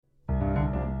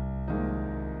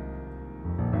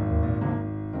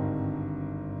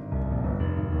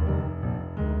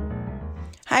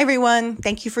Hi, everyone.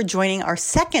 Thank you for joining our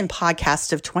second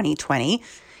podcast of 2020.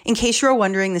 In case you're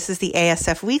wondering, this is the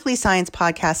ASF Weekly Science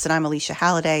Podcast, and I'm Alicia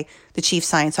Halliday, the Chief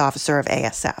Science Officer of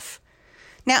ASF.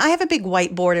 Now, I have a big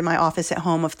whiteboard in my office at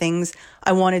home of things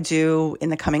I want to do in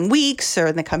the coming weeks or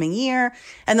in the coming year,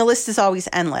 and the list is always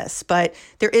endless, but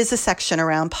there is a section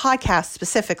around podcasts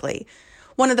specifically.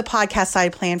 One of the podcasts I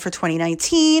had planned for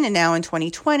 2019 and now in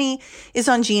 2020 is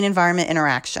on gene-environment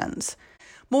interactions.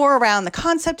 More around the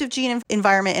concept of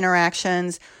gene-environment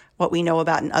interactions, what we know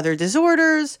about in other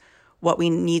disorders, what we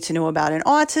need to know about in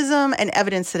autism, and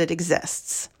evidence that it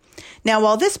exists. Now,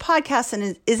 while this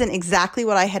podcast isn't exactly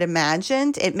what I had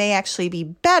imagined, it may actually be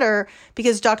better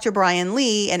because Dr. Brian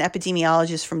Lee, an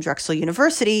epidemiologist from Drexel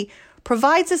University,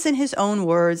 provides us in his own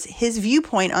words his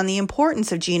viewpoint on the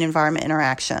importance of gene-environment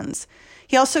interactions.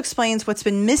 He also explains what's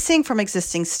been missing from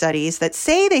existing studies that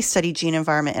say they study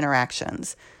gene-environment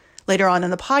interactions. Later on in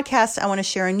the podcast, I want to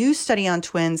share a new study on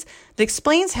twins that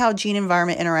explains how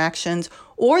gene-environment interactions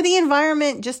or the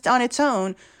environment just on its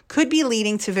own could be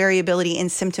leading to variability in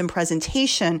symptom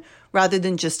presentation rather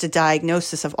than just a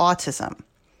diagnosis of autism.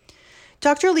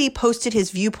 Dr. Lee posted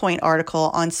his viewpoint article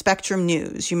on Spectrum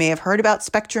News. You may have heard about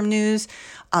Spectrum News.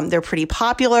 They're pretty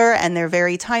popular and they're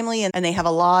very timely, and they have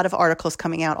a lot of articles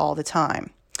coming out all the time.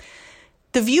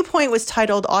 The viewpoint was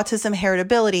titled Autism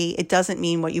Heritability. It doesn't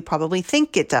mean what you probably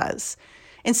think it does.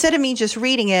 Instead of me just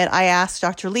reading it, I asked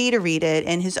Dr. Lee to read it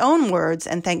in his own words,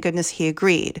 and thank goodness he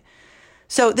agreed.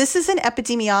 So this is an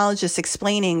epidemiologist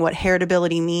explaining what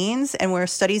heritability means and where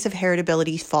studies of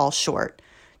heritability fall short.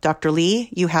 Dr. Lee,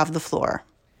 you have the floor.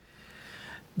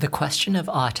 The question of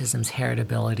autism's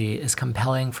heritability is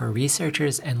compelling for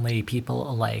researchers and lay people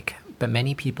alike, but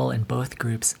many people in both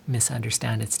groups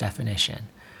misunderstand its definition.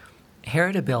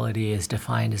 Heritability is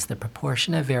defined as the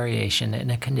proportion of variation in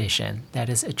a condition that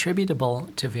is attributable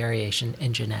to variation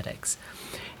in genetics.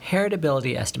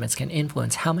 Heritability estimates can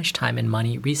influence how much time and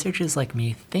money researchers like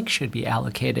me think should be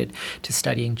allocated to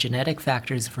studying genetic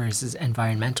factors versus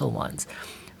environmental ones.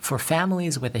 For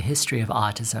families with a history of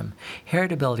autism,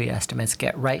 heritability estimates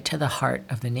get right to the heart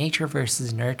of the nature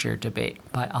versus nurture debate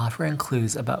by offering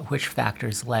clues about which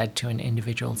factors led to an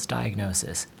individual's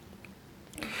diagnosis.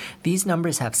 These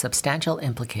numbers have substantial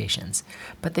implications,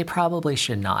 but they probably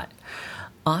should not.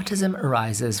 Autism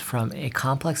arises from a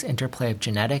complex interplay of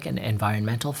genetic and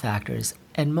environmental factors,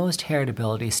 and most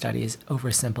heritability studies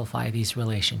oversimplify these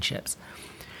relationships.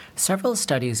 Several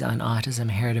studies on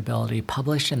autism heritability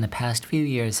published in the past few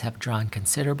years have drawn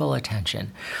considerable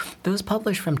attention. Those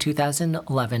published from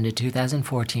 2011 to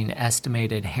 2014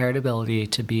 estimated heritability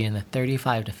to be in the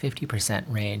 35 to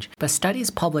 50% range, but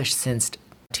studies published since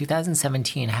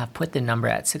 2017 have put the number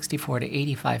at 64 to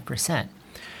 85%.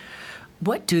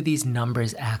 What do these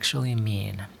numbers actually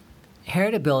mean?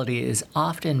 Heritability is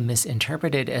often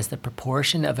misinterpreted as the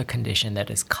proportion of a condition that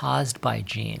is caused by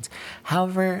genes.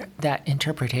 However, that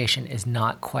interpretation is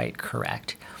not quite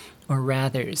correct. Or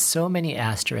rather, so many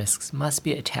asterisks must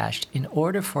be attached in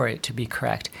order for it to be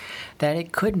correct that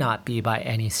it could not be by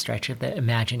any stretch of the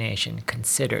imagination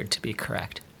considered to be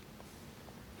correct.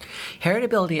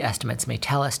 Heritability estimates may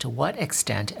tell us to what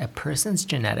extent a person's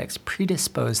genetics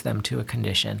predispose them to a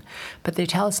condition, but they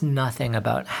tell us nothing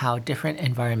about how different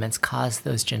environments cause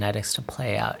those genetics to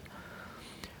play out.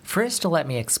 First, let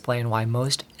me explain why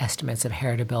most estimates of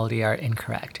heritability are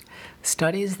incorrect.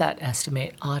 Studies that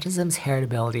estimate autism's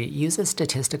heritability use a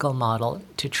statistical model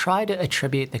to try to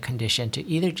attribute the condition to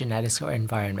either genetics or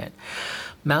environment.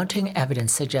 Mounting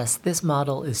evidence suggests this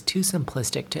model is too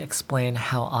simplistic to explain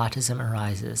how autism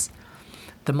arises.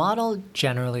 The model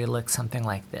generally looks something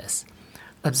like this.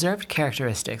 Observed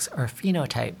characteristics, or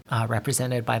phenotype,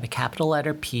 represented by the capital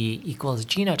letter P equals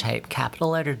genotype, capital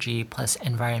letter G, plus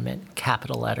environment,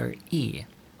 capital letter E.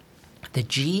 The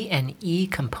G and E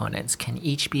components can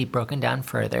each be broken down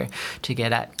further to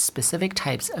get at specific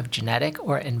types of genetic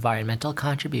or environmental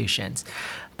contributions,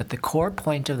 but the core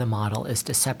point of the model is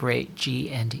to separate G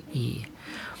and E.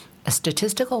 A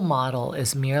statistical model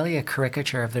is merely a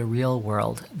caricature of the real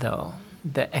world, though.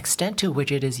 The extent to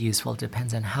which it is useful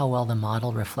depends on how well the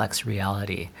model reflects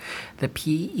reality. The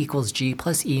P equals G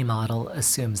plus E model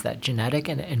assumes that genetic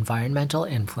and environmental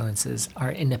influences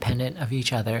are independent of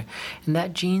each other and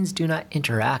that genes do not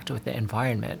interact with the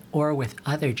environment or with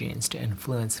other genes to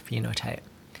influence phenotype.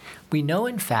 We know,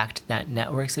 in fact, that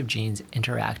networks of genes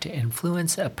interact to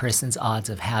influence a person's odds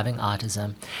of having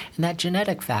autism, and that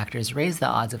genetic factors raise the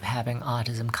odds of having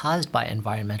autism caused by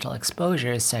environmental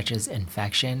exposures such as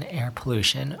infection, air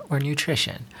pollution, or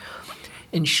nutrition.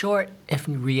 In short, if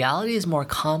reality is more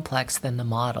complex than the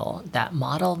model, that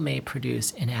model may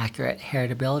produce inaccurate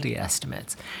heritability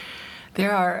estimates.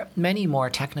 There are many more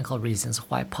technical reasons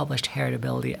why published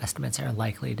heritability estimates are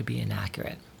likely to be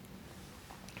inaccurate.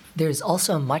 There is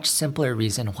also a much simpler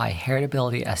reason why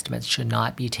heritability estimates should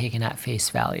not be taken at face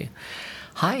value.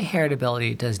 High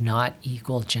heritability does not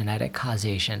equal genetic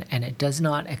causation, and it does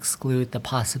not exclude the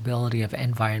possibility of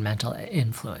environmental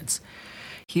influence.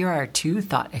 Here are two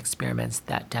thought experiments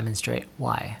that demonstrate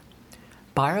why.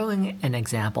 Borrowing an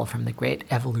example from the great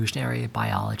evolutionary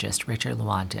biologist Richard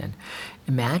Lewontin,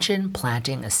 imagine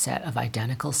planting a set of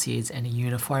identical seeds in a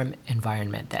uniform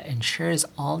environment that ensures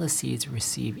all the seeds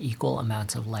receive equal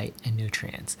amounts of light and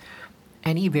nutrients.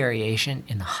 Any variation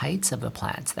in the heights of the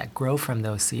plants that grow from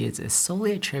those seeds is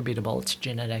solely attributable to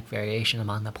genetic variation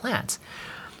among the plants.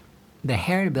 The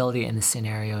heritability in the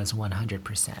scenario is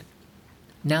 100%.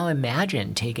 Now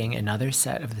imagine taking another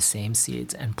set of the same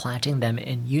seeds and planting them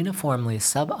in uniformly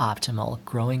suboptimal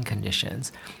growing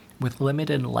conditions with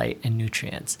limited light and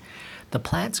nutrients. The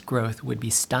plant's growth would be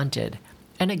stunted,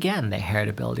 and again the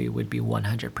heritability would be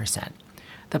 100%.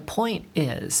 The point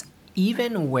is,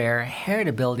 even where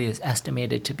heritability is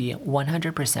estimated to be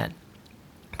 100%,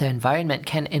 the environment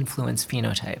can influence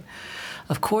phenotype.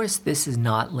 Of course, this is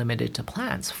not limited to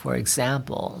plants. For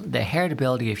example, the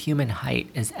heritability of human height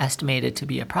is estimated to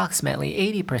be approximately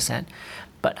 80%,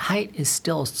 but height is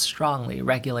still strongly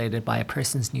regulated by a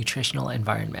person's nutritional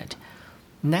environment.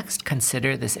 Next,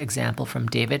 consider this example from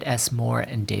David S. Moore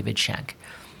and David Schenk.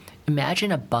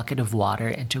 Imagine a bucket of water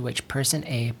into which person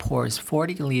A pours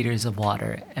 40 liters of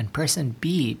water and person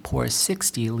B pours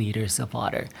 60 liters of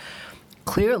water.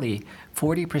 Clearly,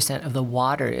 40% of the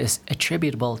water is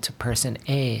attributable to person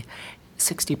A,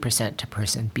 60% to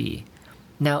person B.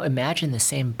 Now imagine the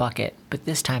same bucket, but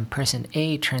this time person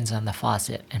A turns on the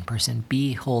faucet and person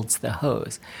B holds the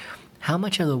hose. How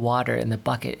much of the water in the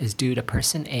bucket is due to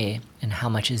person A and how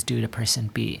much is due to person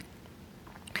B?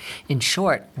 In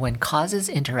short, when causes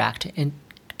interact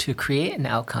to create an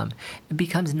outcome, it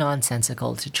becomes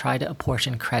nonsensical to try to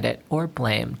apportion credit or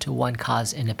blame to one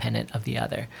cause independent of the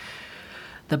other.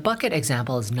 The bucket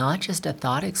example is not just a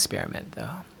thought experiment,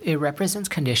 though. It represents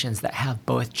conditions that have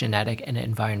both genetic and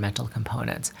environmental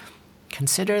components.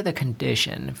 Consider the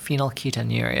condition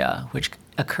phenylketonuria, which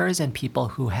occurs in people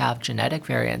who have genetic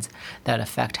variants that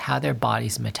affect how their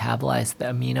bodies metabolize the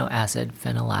amino acid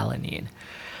phenylalanine.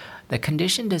 The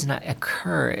condition does not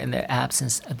occur in the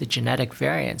absence of the genetic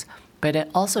variants, but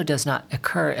it also does not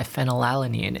occur if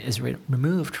phenylalanine is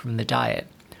removed from the diet.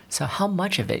 So how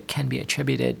much of it can be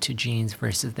attributed to genes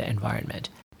versus the environment?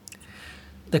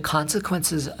 The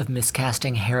consequences of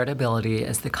miscasting heritability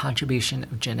as the contribution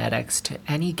of genetics to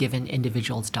any given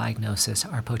individual's diagnosis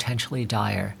are potentially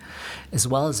dire. As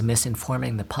well as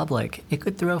misinforming the public, it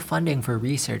could throw funding for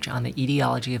research on the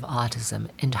etiology of autism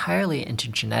entirely into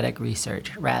genetic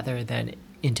research rather than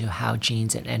into how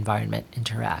genes and environment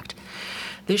interact.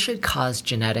 This should cause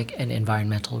genetic and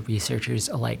environmental researchers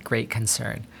alike great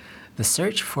concern. The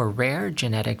search for rare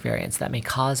genetic variants that may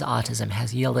cause autism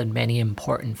has yielded many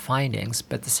important findings,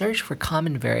 but the search for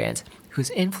common variants whose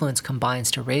influence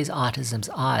combines to raise autism's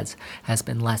odds has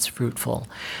been less fruitful.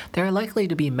 There are likely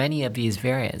to be many of these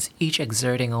variants, each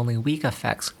exerting only weak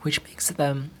effects, which makes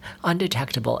them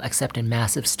undetectable except in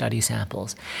massive study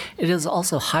samples. It is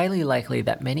also highly likely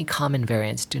that many common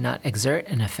variants do not exert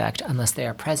an effect unless they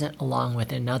are present along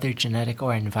with another genetic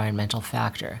or environmental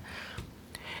factor.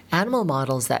 Animal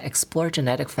models that explore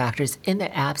genetic factors in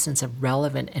the absence of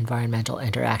relevant environmental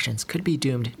interactions could be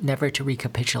doomed never to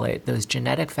recapitulate those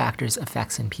genetic factors'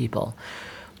 effects in people.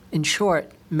 In short,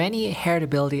 many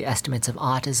heritability estimates of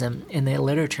autism in the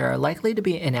literature are likely to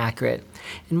be inaccurate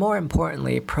and, more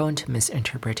importantly, prone to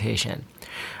misinterpretation.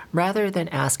 Rather than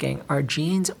asking, are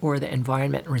genes or the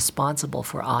environment responsible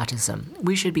for autism,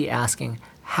 we should be asking,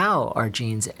 how are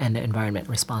genes and the environment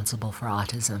responsible for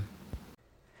autism?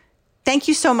 Thank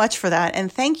you so much for that.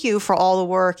 And thank you for all the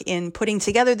work in putting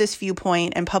together this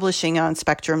viewpoint and publishing on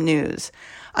Spectrum News.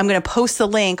 I'm going to post the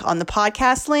link on the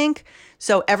podcast link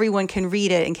so everyone can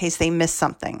read it in case they missed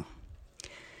something.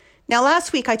 Now,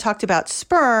 last week I talked about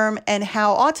sperm and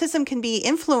how autism can be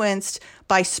influenced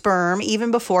by sperm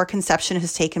even before conception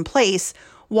has taken place,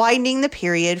 widening the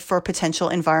period for potential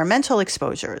environmental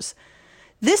exposures.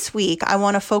 This week, I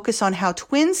want to focus on how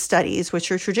twin studies,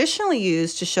 which are traditionally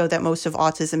used to show that most of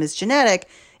autism is genetic,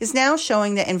 is now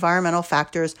showing that environmental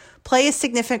factors play a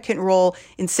significant role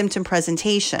in symptom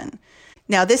presentation.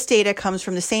 Now, this data comes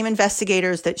from the same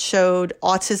investigators that showed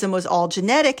autism was all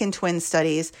genetic in twin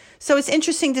studies, so it's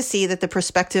interesting to see that the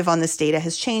perspective on this data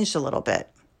has changed a little bit.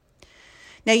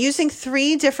 Now, using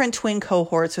 3 different twin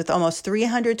cohorts with almost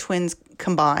 300 twins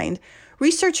combined,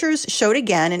 researchers showed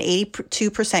again an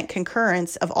 82%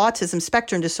 concurrence of autism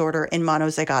spectrum disorder in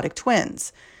monozygotic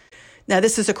twins. Now,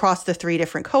 this is across the 3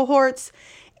 different cohorts,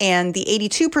 and the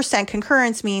 82%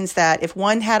 concurrence means that if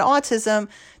one had autism,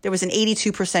 there was an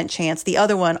 82% chance the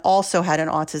other one also had an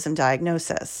autism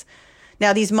diagnosis.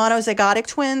 Now, these monozygotic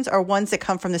twins are ones that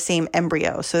come from the same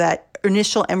embryo, so that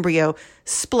initial embryo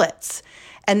splits,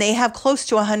 and they have close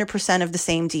to 100% of the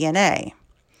same DNA.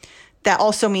 That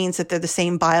also means that they're the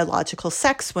same biological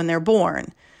sex when they're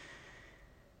born.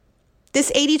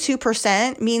 This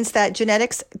 82% means that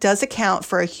genetics does account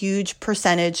for a huge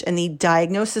percentage in the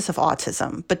diagnosis of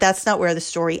autism, but that's not where the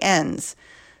story ends.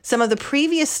 Some of the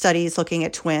previous studies looking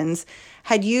at twins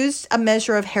had used a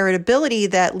measure of heritability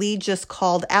that Lee just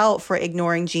called out for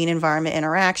ignoring gene-environment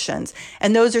interactions.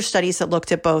 And those are studies that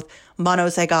looked at both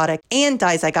monozygotic and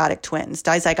dizygotic twins.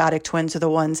 Dizygotic twins are the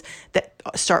ones that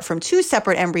start from 2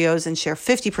 separate embryos and share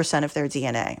 50% of their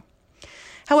DNA.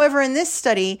 However, in this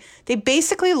study, they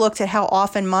basically looked at how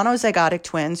often monozygotic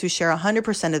twins who share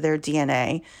 100% of their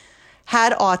DNA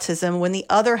had autism when the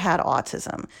other had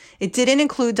autism. It didn't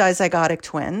include dizygotic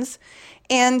twins.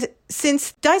 And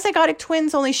since dizygotic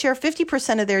twins only share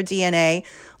 50% of their DNA,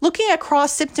 looking at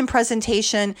cross-symptom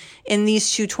presentation in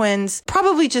these 2 twins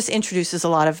probably just introduces a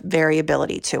lot of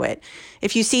variability to it.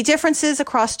 If you see differences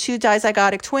across 2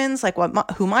 dizygotic twins, like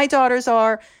who my daughters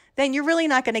are, then you're really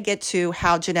not going to get to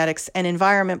how genetics and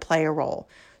environment play a role.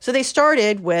 So they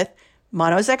started with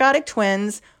monozygotic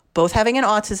twins, both having an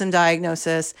autism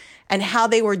diagnosis, and how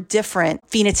they were different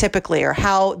phenotypically, or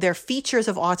how their features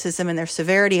of autism and their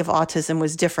severity of autism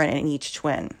was different in each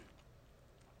twin.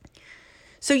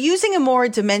 So using a more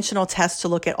dimensional test to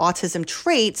look at autism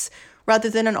traits rather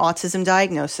than an autism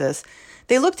diagnosis,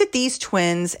 they looked at these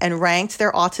twins and ranked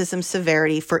their autism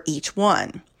severity for each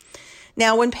one.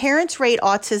 Now, when parents rate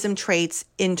autism traits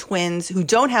in twins who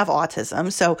don't have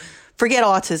autism, so forget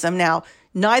autism, now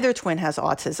neither twin has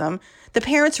autism, the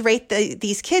parents rate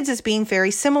these kids as being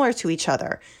very similar to each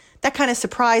other. That kind of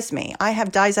surprised me. I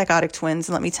have dizygotic twins,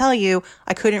 and let me tell you,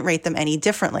 I couldn't rate them any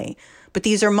differently. But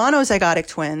these are monozygotic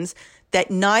twins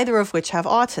that neither of which have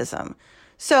autism.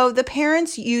 So the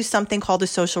parents use something called a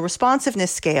social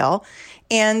responsiveness scale,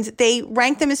 and they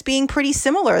rank them as being pretty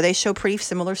similar. They show pretty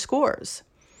similar scores.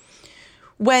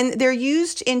 When they're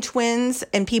used in twins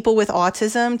and people with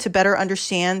autism to better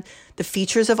understand the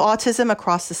features of autism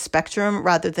across the spectrum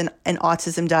rather than an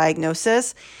autism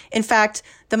diagnosis, in fact,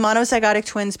 the monozygotic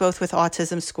twins both with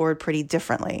autism scored pretty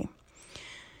differently.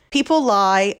 People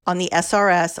lie on the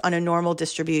SRS on a normal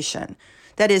distribution.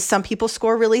 That is, some people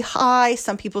score really high,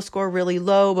 some people score really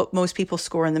low, but most people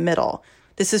score in the middle.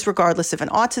 This is regardless of an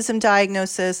autism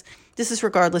diagnosis. This is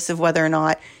regardless of whether or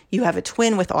not you have a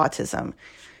twin with autism.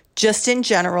 Just in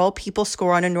general, people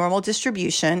score on a normal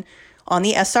distribution on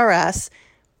the SRS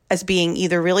as being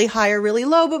either really high or really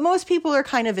low, but most people are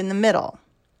kind of in the middle.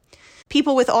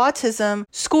 People with autism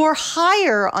score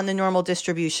higher on the normal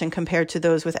distribution compared to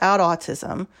those without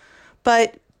autism,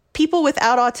 but people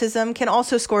without autism can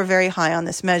also score very high on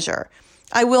this measure.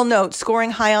 I will note,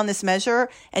 scoring high on this measure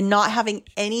and not having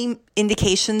any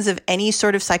indications of any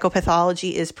sort of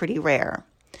psychopathology is pretty rare.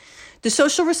 The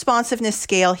social responsiveness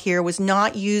scale here was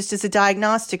not used as a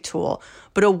diagnostic tool,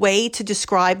 but a way to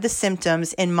describe the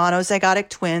symptoms in monozygotic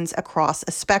twins across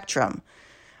a spectrum.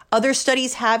 Other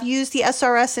studies have used the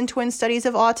SRS in twin studies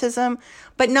of autism,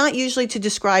 but not usually to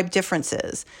describe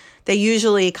differences. They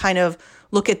usually kind of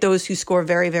look at those who score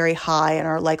very, very high and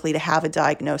are likely to have a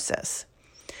diagnosis.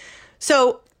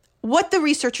 So what the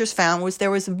researchers found was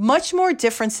there was much more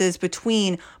differences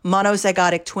between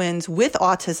monozygotic twins with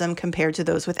autism compared to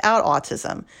those without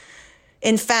autism.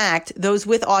 In fact, those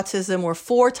with autism were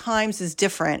 4 times as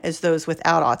different as those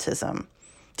without autism.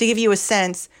 To give you a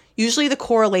sense, usually the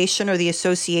correlation or the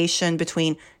association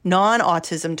between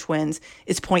non-autism twins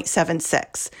is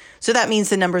 0.76. So that means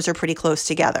the numbers are pretty close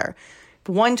together. If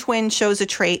one twin shows a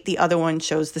trait, the other one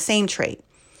shows the same trait.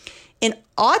 In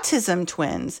autism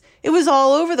twins, it was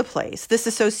all over the place. This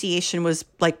association was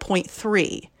like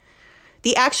 0.3.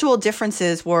 The actual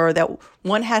differences were that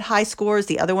one had high scores,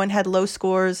 the other one had low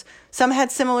scores. Some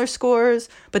had similar scores,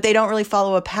 but they don't really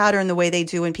follow a pattern the way they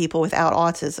do in people without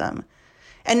autism.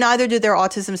 And neither did their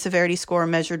autism severity score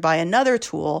measured by another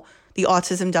tool, the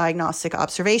Autism Diagnostic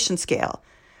Observation Scale.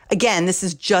 Again, this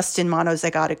is just in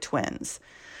monozygotic twins.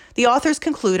 The authors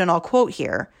conclude, and I'll quote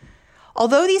here,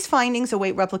 although these findings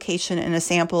await replication in a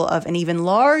sample of an even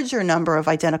larger number of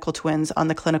identical twins on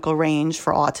the clinical range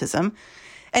for autism,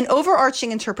 an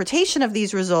overarching interpretation of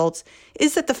these results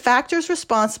is that the factors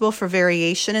responsible for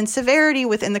variation in severity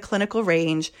within the clinical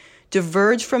range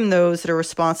diverge from those that are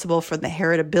responsible for the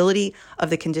heritability of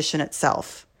the condition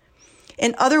itself.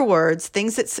 In other words,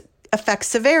 things that affect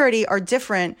severity are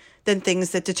different than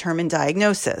things that determine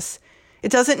diagnosis.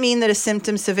 It doesn't mean that a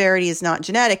symptom severity is not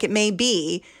genetic. It may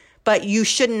be, but you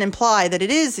shouldn't imply that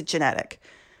it is genetic.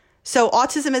 So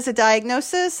autism as a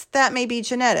diagnosis, that may be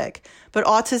genetic, but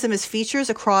autism as features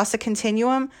across a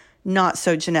continuum, not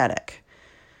so genetic.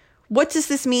 What does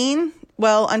this mean?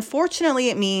 Well, unfortunately,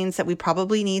 it means that we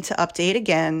probably need to update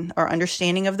again our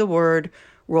understanding of the word,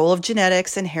 role of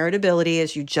genetics and heritability,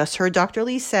 as you just heard Dr.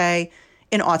 Lee say,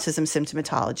 in autism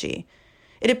symptomatology.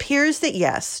 It appears that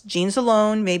yes, genes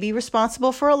alone may be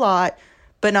responsible for a lot,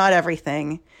 but not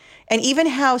everything. And even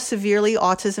how severely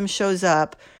autism shows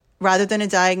up, rather than a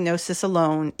diagnosis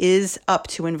alone, is up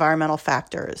to environmental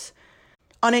factors.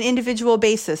 On an individual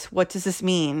basis, what does this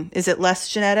mean? Is it less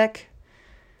genetic?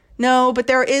 No, but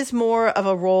there is more of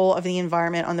a role of the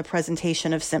environment on the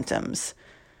presentation of symptoms.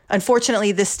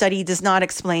 Unfortunately, this study does not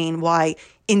explain why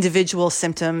individual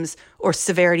symptoms or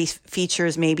severity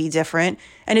features may be different,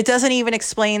 and it doesn't even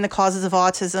explain the causes of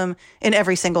autism in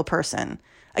every single person.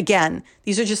 Again,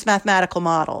 these are just mathematical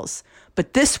models,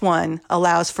 but this one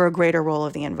allows for a greater role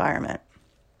of the environment.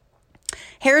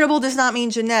 Heritable does not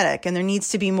mean genetic, and there needs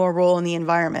to be more role in the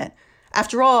environment.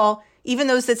 After all, even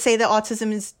those that say that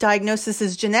autism's diagnosis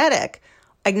is genetic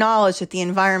acknowledge that the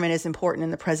environment is important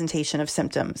in the presentation of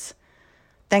symptoms.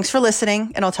 Thanks for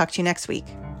listening, and I'll talk to you next week.